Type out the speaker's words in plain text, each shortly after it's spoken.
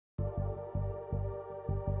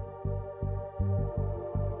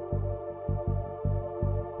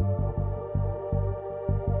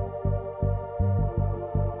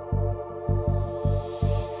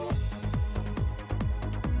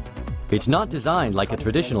It's not designed like a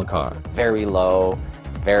traditional car. Very low,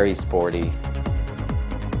 very sporty.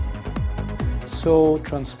 So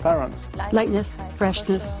transparent. Lightness,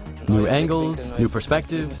 freshness. New angles, new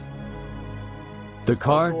perspectives. The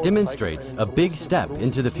car demonstrates a big step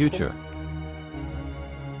into the future.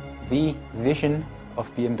 The vision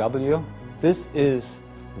of BMW. This is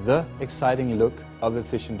the exciting look of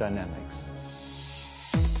EfficientDynamics.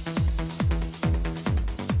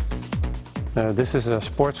 This is a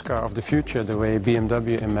sports car of the future, the way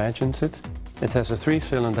BMW imagines it. It has a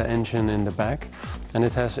 3-cylinder engine in the back, and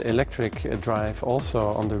it has electric drive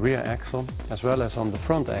also on the rear axle as well as on the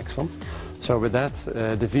front axle. So with that,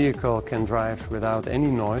 the vehicle can drive without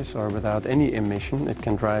any noise or without any emission. It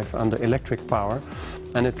can drive under electric power,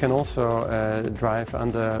 and it can also drive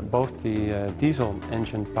under both the diesel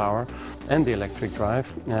engine power and the electric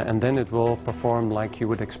drive, and then it will perform like you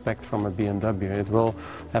would expect from a BMW. It will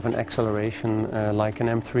have an acceleration like an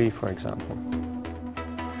M3, for example.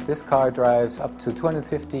 This car drives up to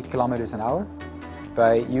 250 kilometers an hour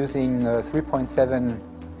by using 3.7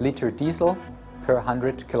 liter diesel per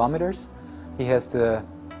 100 kilometers. He has the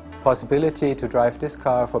possibility to drive this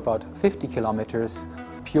car for about 50 kilometers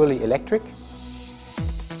purely electric.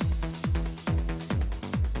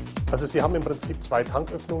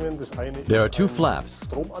 There are two flaps,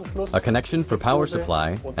 a connection for power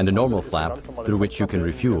supply and a normal flap through which you can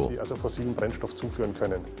refuel.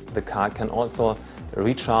 The car can also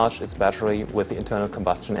recharge its battery with the internal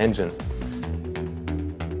combustion engine.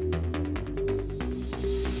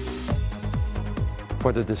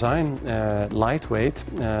 For the design, lightweight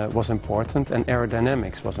was important and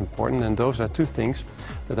aerodynamics was important, and those are two things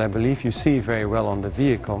that I believe you see very well on the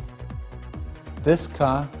vehicle. This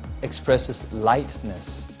car expresses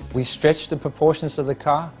lightness. We stretch the proportions of the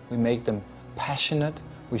car, we make them passionate,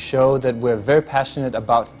 we show that we're very passionate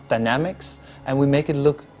about dynamics, and we make it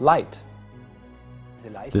look light.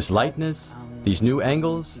 This lightness, these new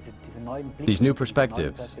angles, these new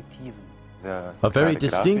perspectives. A very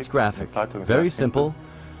distinct graphic, very simple,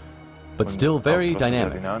 but still very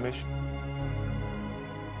dynamic.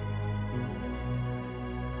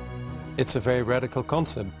 It's a very radical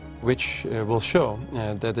concept, which will show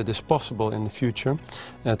that it is possible in the future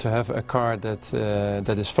to have a car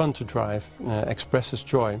that is fun to drive, expresses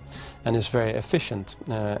joy, and is very efficient,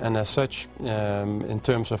 and as such, in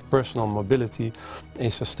terms of personal mobility, a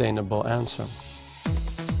sustainable answer.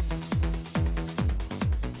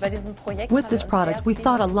 With this product, we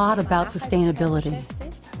thought a lot about sustainability.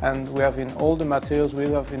 And we have in all the materials, we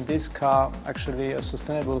have in this car actually a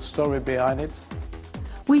sustainable story behind it.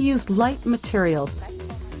 We used light materials,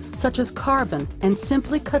 such as carbon, and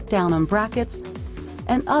simply cut down on brackets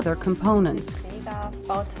and other components.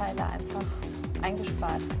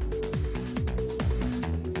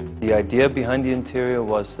 The idea behind the interior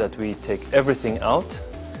was that we take everything out,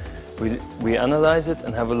 we analyze it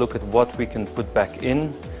and have a look at what we can put back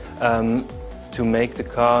in to make the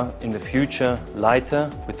car in the future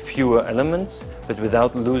lighter with fewer elements, but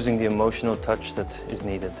without losing the emotional touch that is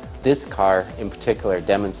needed. This car in particular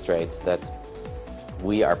demonstrates that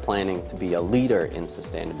we are planning to be a leader in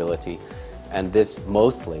sustainability, and this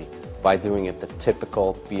mostly by doing it the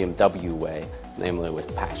typical BMW way, namely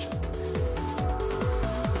with passion.